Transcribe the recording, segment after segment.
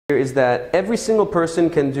is that every single person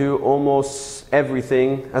can do almost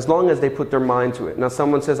everything as long as they put their mind to it. Now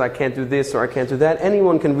someone says I can't do this or I can't do that.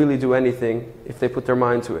 Anyone can really do anything if they put their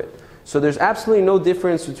mind to it. So there's absolutely no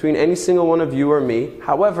difference between any single one of you or me.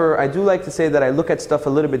 However, I do like to say that I look at stuff a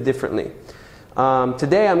little bit differently.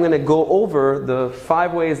 Today I'm going to go over the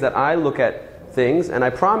 5 ways that I look at things, and I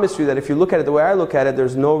promise you that if you look at it the way I look at it,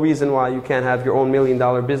 there's no reason why you can't have your own $1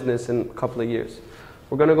 million business in a couple of years.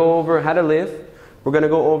 We're going to go over how to live. We're going to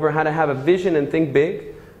go over how to have a vision and think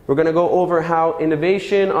big. We're going to go over how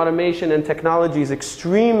innovation, automation, and technology is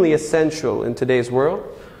extremely essential in today's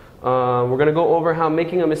world. We're going to go over how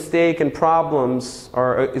making a mistake and problems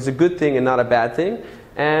is a good thing and not a bad thing.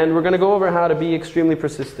 And we're going to go over how to be extremely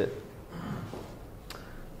persistent.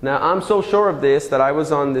 Now, I'm so sure of this that I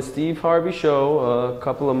was on the Steve Harvey show a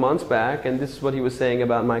couple of months back, and this is what he was saying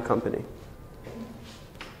about my company.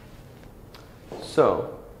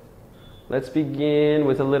 So, let's begin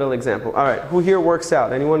with a little example. All right, who here works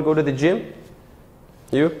out? Anyone go to the gym?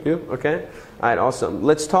 You? Okay. All right, awesome.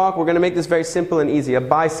 Let's talk. We're going to make this very simple and easy. A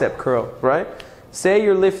bicep curl, right? Say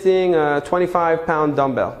you're lifting a 25-pound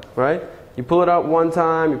dumbbell, right? You pull it up 1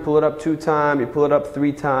 time, you pull it up 2 times, you pull it up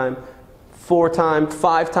 3 times, 4 times,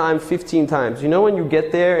 5 times, 15 times. You know when you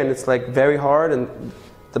get there and it's like very hard and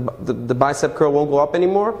the bicep curl won't go up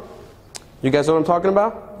anymore? You guys know what I'm talking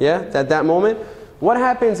about? Yeah? At that moment? What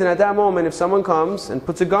happens at that moment if someone comes and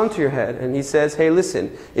puts a gun to your head and he says, hey,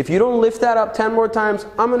 listen, if you don't lift that up 10 more times,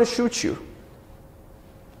 I'm going to shoot you.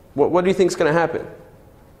 What do you think is going to happen?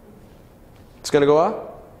 It's going to go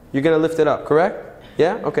up? You're going to lift it up, correct?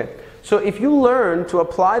 Yeah? Okay. So if you learn to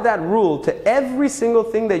apply that rule to every single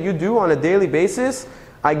thing that you do on a daily basis,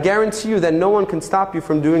 I guarantee you that no one can stop you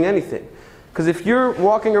from doing anything. Because if you're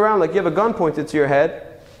walking around like you have a gun pointed to your head,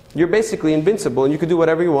 you're basically invincible and you can do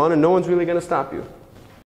whatever you want and no one's really going to stop you.